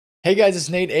Hey guys, it's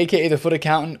Nate, aka The Foot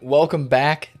Accountant. Welcome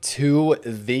back to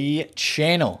the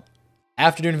channel.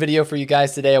 Afternoon video for you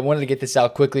guys today. I wanted to get this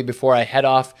out quickly before I head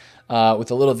off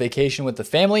with a little vacation with the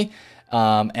family.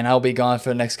 And I'll be gone for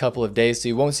the next couple of days, so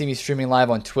you won't see me streaming live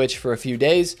on Twitch for a few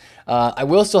days. I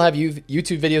will still have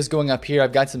YouTube videos going up here.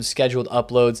 I've got some scheduled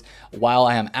uploads while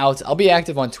I am out. I'll be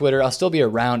active on Twitter. I'll still be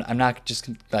around. I'm not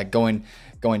just like going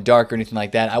dark or anything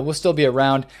like that. I will still be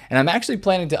around, and I'm actually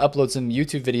planning to upload some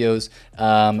YouTube videos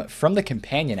from the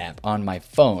companion app on my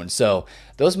phone. So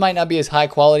those might not be as high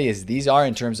quality as these are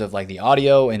in terms of like the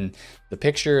audio and the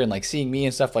picture and like seeing me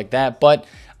and stuff like that, but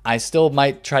I still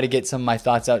might try to get some of my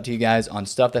thoughts out to you guys on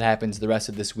stuff that happens the rest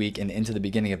of this week and into the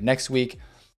beginning of next week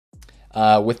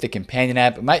with the companion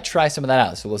app. I might try some of that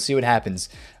out, so we'll see what happens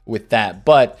with that.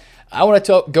 But I want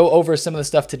to go over some of the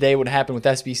stuff today, what happened with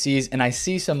SBCs, and I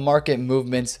see some market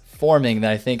movements forming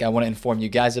that I think I want to inform you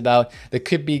guys about that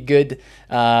could be good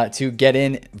to get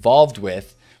involved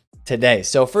with today.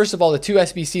 So first of all, the two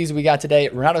SBCs we got today,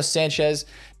 Renato Sanchez,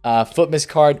 FUTMAS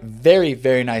card, very,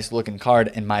 very nice looking card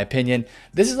in my opinion.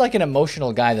 This is like an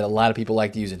emotional guy that a lot of people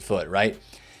like to use in foot, right?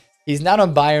 He's not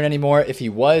on Bayern anymore. If he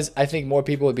was, I think more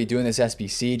people would be doing this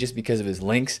SBC just because of his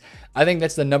links. I think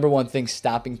that's the number one thing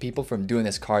stopping people from doing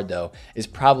this card though, is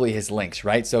probably his links,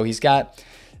 right? So he's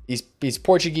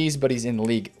Portuguese, but he's in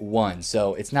League One.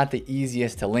 So it's not the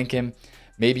easiest to link him.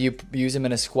 Maybe you use him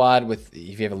in a squad with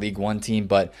if you have a League One team,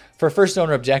 but for first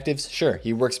owner objectives, sure,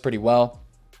 he works pretty well.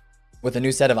 With a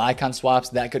new set of icon swaps,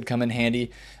 that could come in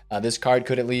handy. This card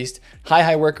could at least.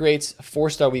 High work rates,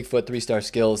 4-star weak foot, 3-star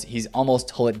skills. He's almost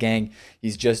Hullet Gang.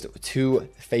 He's just 2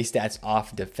 face stats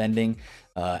off defending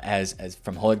as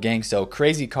from Hullet Gang. So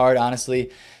crazy card,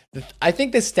 honestly. I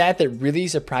think the stat that really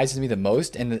surprises me the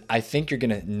most, and I think you're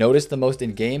going to notice the most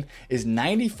in game, is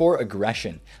 94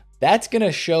 aggression. That's going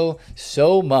to show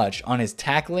so much on his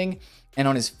tackling and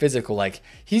on his physical. Like,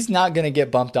 he's not going to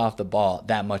get bumped off the ball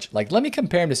that much. Like, let me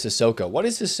compare him to Sissoko. What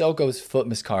does Sissoko's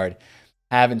FUTMAS card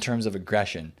have in terms of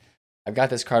aggression? I've got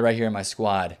this card right here in my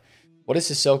squad. What is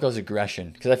Sissoko's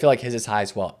aggression? Because I feel like his is high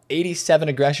as well. 87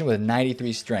 aggression with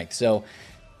 93 strength. So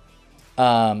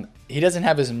he doesn't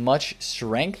have as much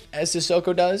strength as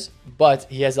Sissoko does, but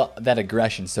he has that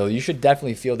aggression. So you should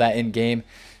definitely feel that in game.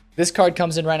 This card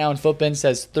comes in right now in FUTBIN,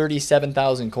 says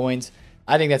 37,000 coins.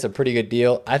 I think that's a pretty good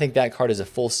deal. I think that card is a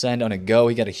full send on a go.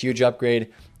 He got a huge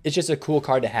upgrade. It's just a cool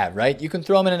card to have, right? You can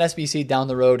throw him in an SBC down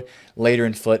the road later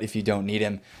in foot if you don't need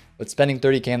him. But spending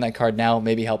 30K on that card now,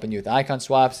 maybe helping you with icon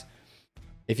swaps.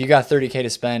 If you got 30K to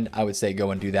spend, I would say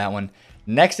go and do that one.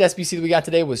 Next SBC that we got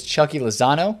today was Sanches and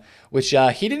Lozano, which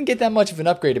he didn't get that much of an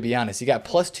upgrade, to be honest. He got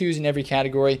 +2s in every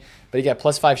category, but he got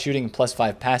 +5 shooting and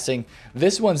 +5 passing.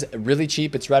 This one's really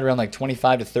cheap. It's right around like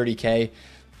 25 to 30K.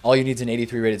 All you need is an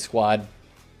 83 rated squad.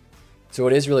 So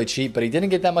it is really cheap, but he didn't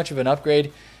get that much of an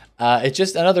upgrade. It's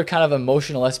just another kind of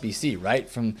emotional SBC, right?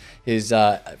 From his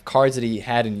cards that he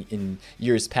had in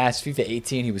years past. FIFA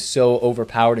 18, he was so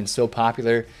overpowered and so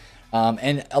popular.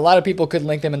 And a lot of people could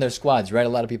link them in their squads, right? A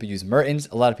lot of people use Mertens,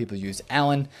 a lot of people use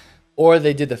Allen, or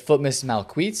they did the FUTMAS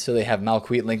Malquite, so they have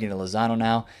Malquite linking to Lozano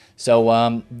now.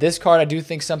 So this card I do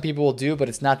think some people will do, but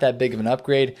it's not that big of an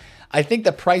upgrade. I think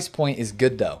the price point is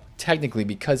good though, technically,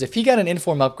 because if he got an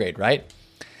inform upgrade, right?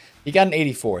 He got an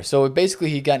 84, so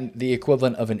basically he got the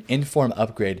equivalent of an inform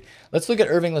upgrade. Let's look at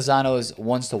Irving Lozano's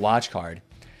ones to watch card.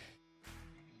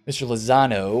 Mr.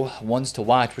 Lozano ones to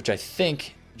watch, which I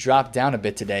think dropped down a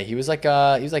bit today. He was like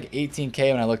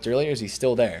 18K when I looked earlier. Is he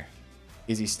still there?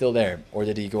 Is he still there, or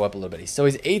did he go up a little bit? So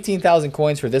he's 18,000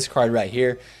 coins for this card right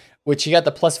here, which he got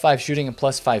the +5 shooting and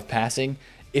 +5 passing.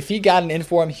 If he got an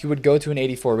inform, he would go to an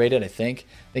 84 rated. I think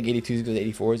 82s goes to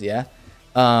 84s, yeah.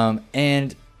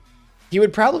 And he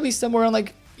would probably be somewhere on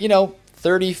like, you know,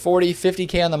 30, 40,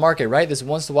 50K on the market, right? This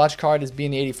ones to watch card as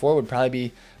being the 84 would probably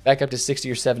be back up to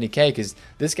 60 or 70K because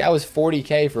this guy was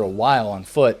 40K for a while on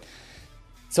foot.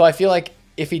 So I feel like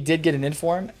if he did get an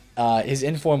inform, his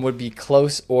inform would be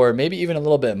close or maybe even a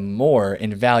little bit more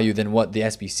in value than what the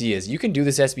SBC is. You can do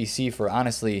this SBC for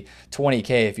honestly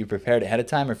 20K if you prepared ahead of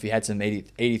time or if you had some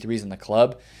 83s in the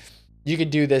club. You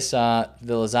could do this, the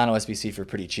Lozano SBC for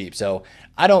pretty cheap. So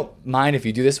I don't mind if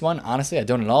you do this one. Honestly, I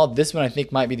don't at all. This one I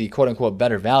think might be the quote-unquote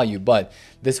better value, but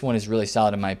this one is really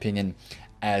solid in my opinion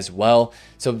as well.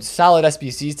 So solid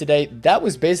SBCs today. That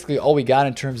was basically all we got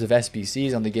in terms of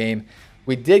SBCs on the game.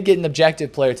 We did get an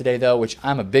objective player today, though, which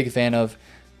I'm a big fan of.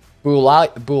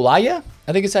 Boulaya,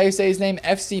 I think is how you say his name.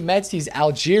 FC Metz, he's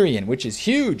Algerian, which is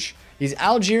huge. He's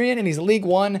Algerian and he's League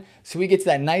One, so he gets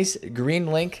that nice green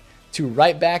link to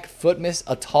right back FUTMAS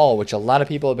Atoll, which a lot of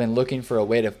people have been looking for a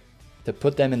way to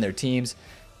put them in their teams.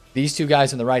 These two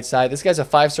guys on the right side. This guy's a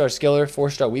 5-star skiller,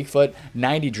 4-star weak foot,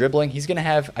 90 dribbling. He's going to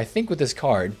have, I think with this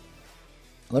card,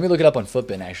 let me look it up on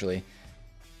Futbin actually,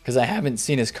 because I haven't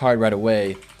seen his card right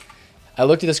away. I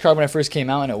looked at this card when I first came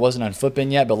out and it wasn't on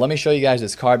Futbin yet, but let me show you guys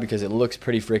this card because it looks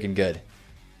pretty freaking good.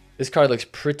 This card looks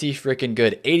pretty freaking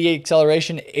good. 88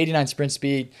 acceleration, 89 sprint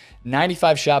speed,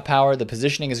 95 shot power. The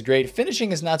positioning is great.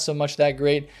 Finishing is not so much that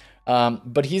great,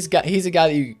 but he's a guy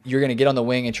that you're going to get on the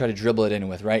wing and try to dribble it in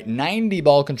with, right? 90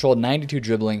 ball control, 92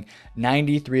 dribbling,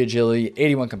 93 agility,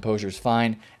 81 composure is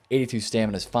fine, 82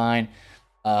 stamina is fine.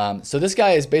 So this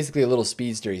guy is basically a little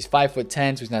speedster. He's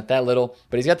 5'10", so he's not that little,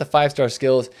 but he's got the 5-star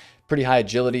skills, pretty high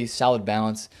agility, solid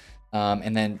balance,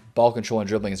 and then ball control and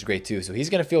dribbling is great too. So he's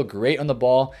going to feel great on the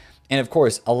ball. And of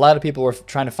course, a lot of people were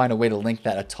trying to find a way to link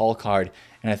that Atal card,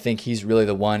 and I think he's really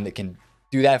the one that can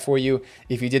do that for you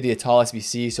if you did the Atal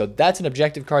SBC. So that's an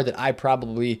objective card that I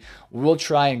probably will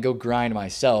try and go grind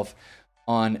myself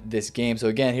on this game. So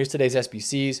again, here's today's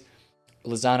SBCs.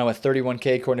 Lozano at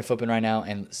 31K according to Futbin right now,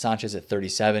 and Sanchez at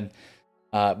 37.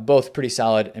 Both pretty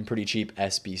solid and pretty cheap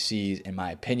SBCs in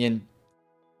my opinion.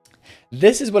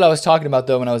 This is what I was talking about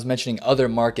though when I was mentioning other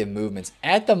market movements.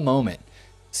 At the moment,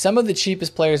 some of the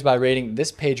cheapest players by rating, this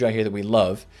page right here that we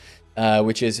love,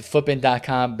 which is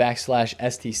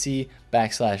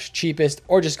futbin.com/STC/cheapest,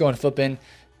 or just go on Futbin,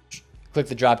 click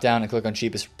the drop down and click on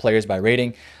cheapest players by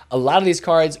rating. A lot of these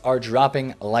cards are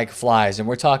dropping like flies, and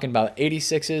we're talking about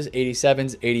 86s,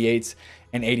 87s, 88s,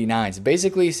 and 89s.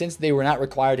 Basically, since they were not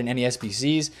required in any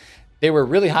SBCs, they were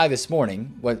really high this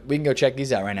morning. We can go check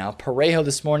these out right now. Parejo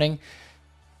this morning,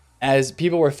 as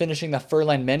people were finishing the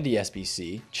Furlan Mendy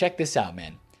SBC. Check this out,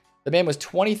 man. The man was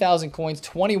 20,000 coins,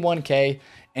 21K,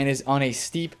 and is on a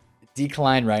steep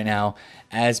decline right now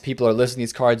as people are listing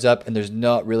these cards up, and there's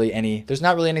not really any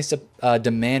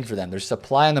demand for them. There's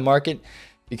supply on the market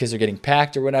because they're getting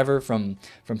packed or whatever from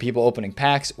people opening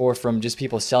packs, or from just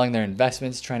people selling their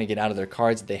investments, trying to get out of their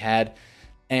cards that they had.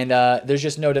 And there's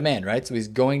just no demand, right? So he's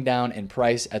going down in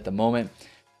price at the moment.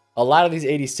 A lot of these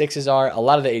 86s are, a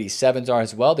lot of the 87s are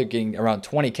as well. They're getting around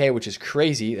 20K, which is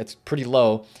crazy. That's pretty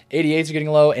low. 88s are getting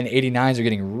low, and 89s are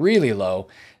getting really low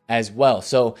as well.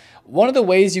 So one of the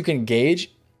ways you can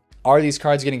gauge, are these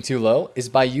cards getting too low, is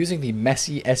by using the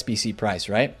Messi SBC price,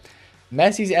 right?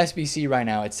 Messi's SBC right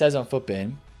now, it says on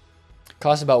Futbin,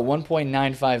 costs about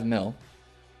 1.95 mil,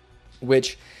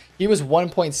 which he was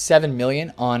 1.7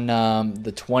 million on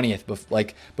the 20th.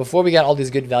 Before we got all these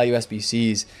good value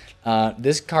SBCs,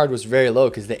 this card was very low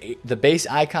because the base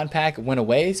icon pack went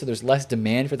away, so there's less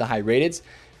demand for the high rateds,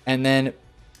 and then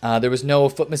there was no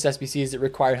FUTMAS SBCs that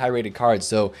required high rated cards.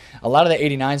 So a lot of the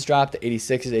 89s dropped, the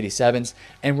 86s, 87s,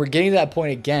 and we're getting to that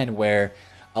point again where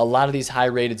a lot of these high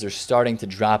rateds are starting to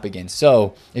drop again.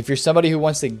 So if you're somebody who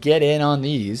wants to get in on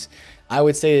these, I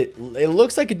would say it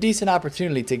looks like a decent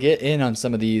opportunity to get in on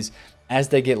some of these as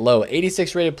they get low.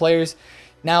 86 rated players.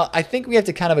 Now, I think we have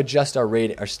to kind of adjust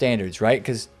our standards, right?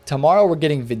 Because tomorrow we're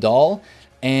getting Vidal,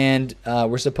 and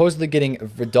we're supposedly getting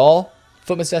Vidal,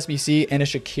 FUTMAS SBC, and a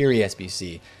Shaqiri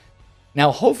SBC.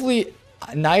 Now, hopefully,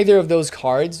 neither of those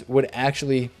cards would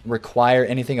actually require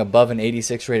anything above an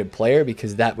 86 rated player,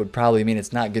 because that would probably mean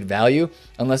it's not good value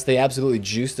unless they absolutely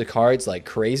juice the cards like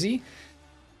crazy.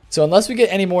 So unless we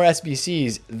get any more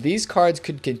SBCs, these cards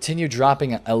could continue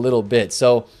dropping a little bit.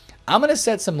 So I'm going to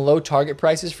set some low target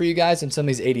prices for you guys in some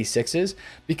of these 86s,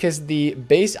 because the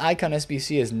base icon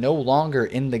SBC is no longer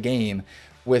in the game,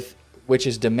 which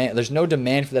is demand. There's no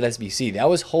demand for that SBC. That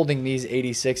was holding these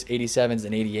 86, 87s,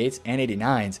 and 88s and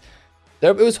 89s.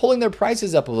 It was holding their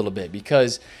prices up a little bit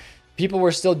because people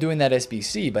were still doing that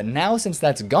SBC. But now, since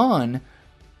that's gone,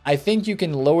 I think you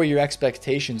can lower your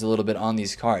expectations a little bit on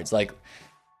these cards. Like,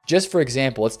 just for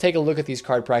example, let's take a look at these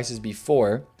card prices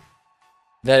before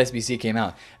that SBC came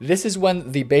out. This is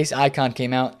when the base icon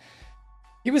came out.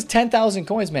 He was 10,000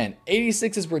 coins, man.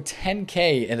 86s were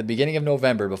 10K at the beginning of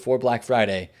November, before Black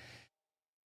Friday.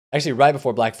 Actually, right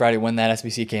before Black Friday when that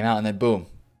SBC came out, and then boom,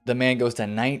 the man goes to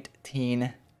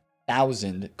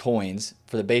 19,000 coins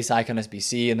for the base icon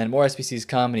SBC, and then more SBCs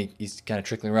come, and he's kind of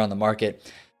trickling around the market.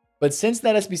 But since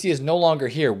that SBC is no longer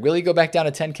here, will he go back down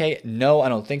to 10K? No, I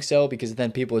don't think so, because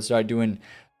then people would start doing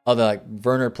other like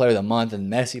Werner Player of the Month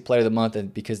and Messi Player of the Month,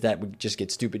 and because that would just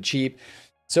get stupid cheap.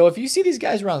 So if you see these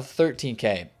guys around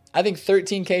 13K, I think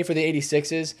 13K for the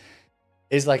 86s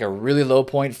is like a really low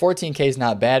point. 14K is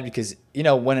not bad because, you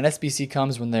know, when an SBC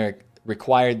comes, when they're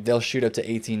required, they'll shoot up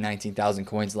to 18, 19,000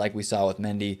 coins like we saw with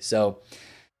Mendy. So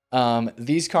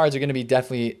these cards are going to be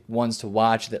definitely ones to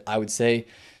watch that I would say.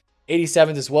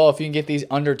 87s as well. If you can get these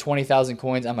under 20,000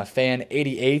 coins, I'm a fan.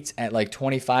 88s at like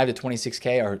 25 to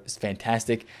 26K are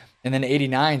fantastic. And then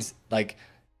 89s, like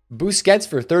Busquets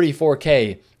for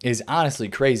 34K is honestly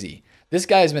crazy. This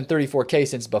guy has been 34K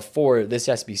since before this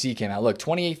SBC came out. Look,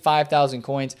 25,000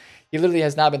 coins. He literally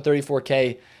has not been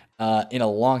 34K in a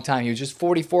long time. He was just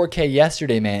 44K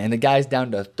yesterday, man. And the guy's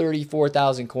down to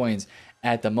 34,000 coins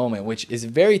at the moment, which is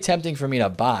very tempting for me to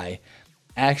buy,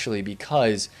 actually,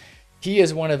 because he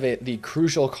is one of the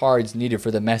crucial cards needed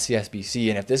for the Messi SBC.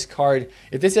 And if this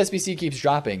SBC keeps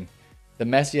dropping, the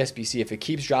Messi SBC, if it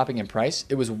keeps dropping in price,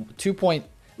 it was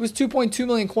 2.2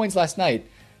 million coins last night.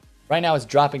 Right now it's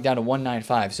dropping down to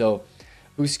 195. So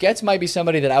Busquets might be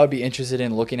somebody that I would be interested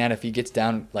in looking at if he gets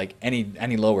down like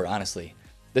any lower, honestly.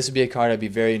 This would be a card I'd be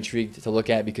very intrigued to look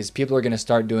at because people are going to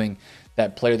start doing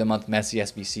that Player of the Month Messi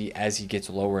SBC as he gets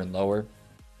lower and lower.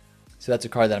 So that's a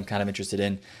card that I'm kind of interested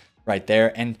in right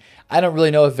there. And I don't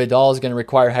really know if Vidal is going to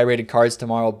require high-rated cards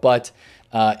tomorrow, but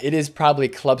it is probably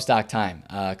club stock time.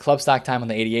 Club stock time on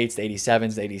the 88s, the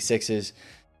 87s, the 86s.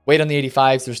 Wait on the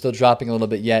 85s. They're still dropping a little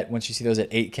bit yet. Once you see those at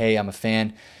 8K, I'm a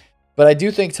fan. But I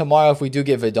do think tomorrow, if we do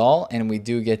get Vidal and we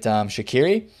do get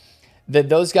Shaqiri, that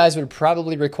those guys would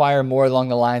probably require more along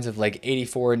the lines of like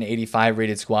 84 and 85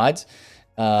 rated squads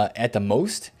at the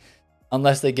most,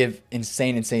 unless they give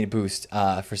insane boost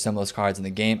for some of those cards in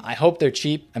the game. I hope they're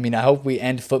cheap. I mean, I hope we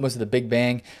end FUTMAS with a big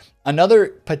bang. Another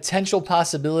potential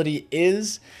possibility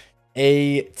is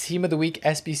a Team of the Week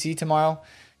SBC tomorrow.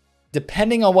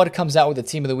 Depending on what comes out with the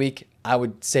Team of the Week, I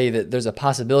would say that there's a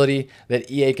possibility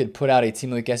that EA could put out a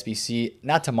Team of the Week SBC,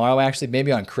 not tomorrow actually, maybe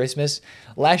on Christmas.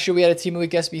 Last year we had a Team of the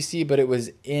Week SBC, but it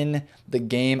was in the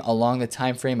game along the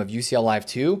time frame of UCL Live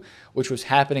 2, which was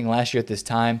happening last year at this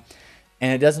time.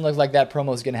 And it doesn't look like that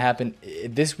promo is going to happen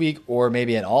this week or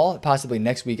maybe at all, possibly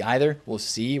next week either. We'll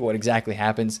see what exactly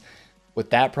happens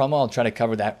with that promo. I'll try to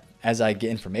cover that as I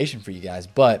get information for you guys,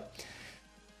 but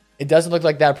it doesn't look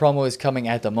like that promo is coming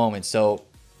at the moment, so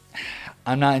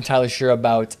I'm not entirely sure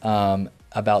about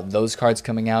those cards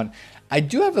coming out. I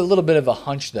do have a little bit of a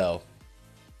hunch, though,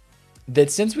 that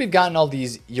since we've gotten all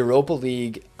these Europa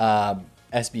League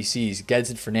SBCs,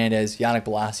 Gedson Fernandez, Yannick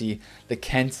Bolasie, the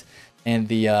Kent, and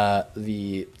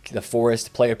the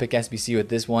Forest player pick SBC with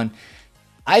this one,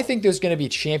 I think there's going to be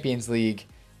Champions League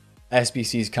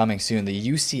SBCs coming soon. The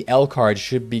UCL card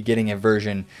should be getting a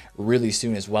version really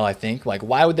soon as well, I think. Like,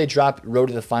 why would they drop Road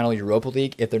to the Final Europa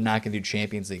League if they're not going to do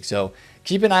Champions League? So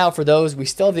keep an eye out for those. We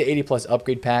still have the 80+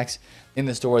 upgrade packs in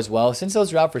the store as well. Since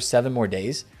those are out for 7 more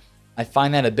days, I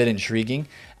find that a bit intriguing.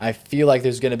 I feel like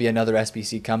there's going to be another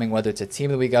SBC coming, whether it's a Team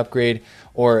of the Week upgrade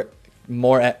or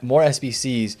more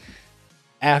SBCs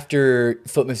after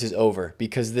FUTMAS is over,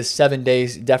 because this 7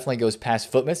 days definitely goes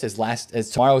past FUTMAS as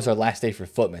tomorrow is our last day for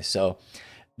FUTMAS. So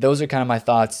those are kind of my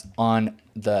thoughts on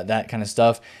that kind of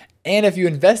stuff. And if you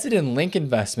invested in link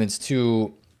investments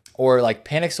too, or like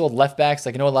panic sold left backs,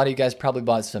 like I know a lot of you guys probably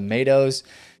bought Tomatoes.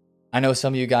 I know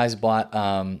some of you guys bought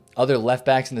other left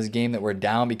backs in this game that were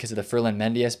down because of the Ferland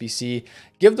Mendy SBC.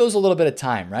 Give those a little bit of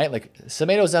time, right? Like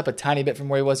Tomatoes up a tiny bit from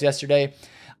where he was yesterday.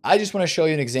 I just want to show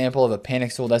you an example of a panic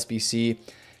sold SBC,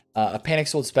 a panic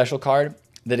sold special card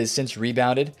that has since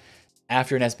rebounded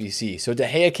after an SBC. So De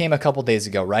Gea came a couple days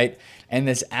ago, right? And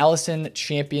this Allison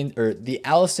champion, or the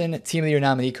Allison Team of the Year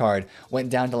nominee card went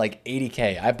down to like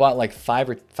 80K. I bought like 5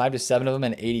 to 7 of them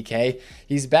at 80K.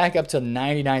 He's back up to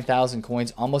 99,000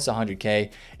 coins, almost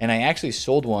 100K. And I actually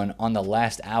sold one on the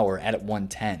last hour at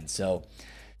 110. So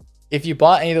if you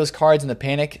bought any of those cards in the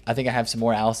panic, I think I have some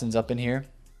more Allisons up in here.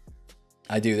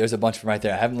 I do. There's a bunch of them right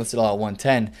there. I haven't listed all at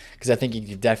 110 because I think you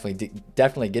could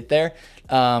definitely get there.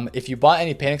 If you bought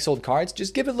any panic sold cards,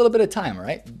 just give it a little bit of time, all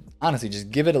right? Honestly, just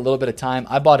give it a little bit of time.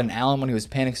 I bought an Allen when he was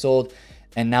panic sold,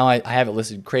 and now I have it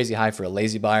listed crazy high for a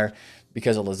lazy buyer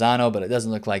because of Lozano, but it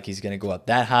doesn't look like he's going to go up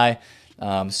that high.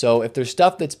 So if there's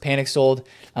stuff that's panic sold,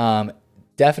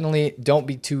 definitely don't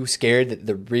be too scared that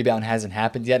the rebound hasn't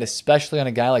happened yet, especially on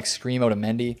a guy like Screamo to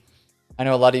Mendy. I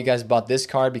know a lot of you guys bought this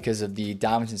card because of the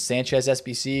Davinson Sanchez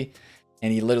SBC,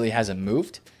 and he literally hasn't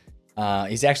moved.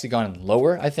 He's actually gone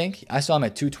lower, I think. I saw him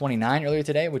at 229 earlier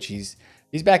today, which he's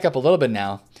back up a little bit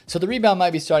now. So the rebound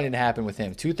might be starting to happen with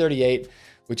him. 238,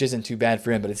 which isn't too bad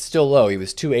for him, but it's still low. He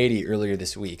was 280 earlier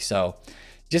this week. So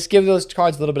just give those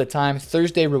cards a little bit of time.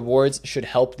 Thursday rewards should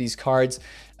help these cards.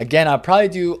 Again, I'll try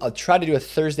to do a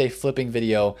Thursday flipping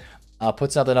video. I'll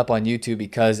put something up on YouTube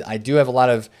because I have a lot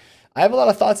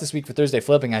of thoughts this week for Thursday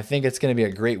flipping. I think it's going to be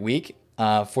a great week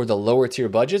for the lower tier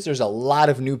budgets. There's a lot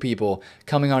of new people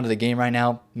coming onto the game right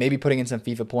now, maybe putting in some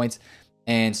FIFA points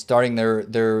and starting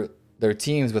their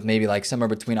teams with maybe like somewhere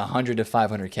between 100 to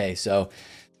 500K. So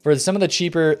for some of the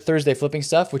cheaper Thursday flipping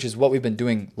stuff, which is what we've been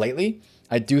doing lately,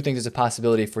 I do think there's a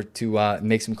possibility to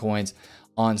make some coins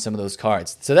on some of those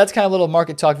cards. So that's kind of a little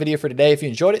market talk video for today. If you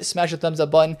enjoyed it, smash the thumbs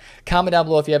up button, comment down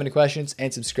below if you have any questions,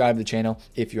 and subscribe to the channel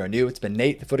if you are new. It's been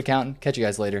Nate, the Foot Accountant. Catch you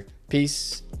guys later.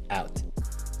 Peace out.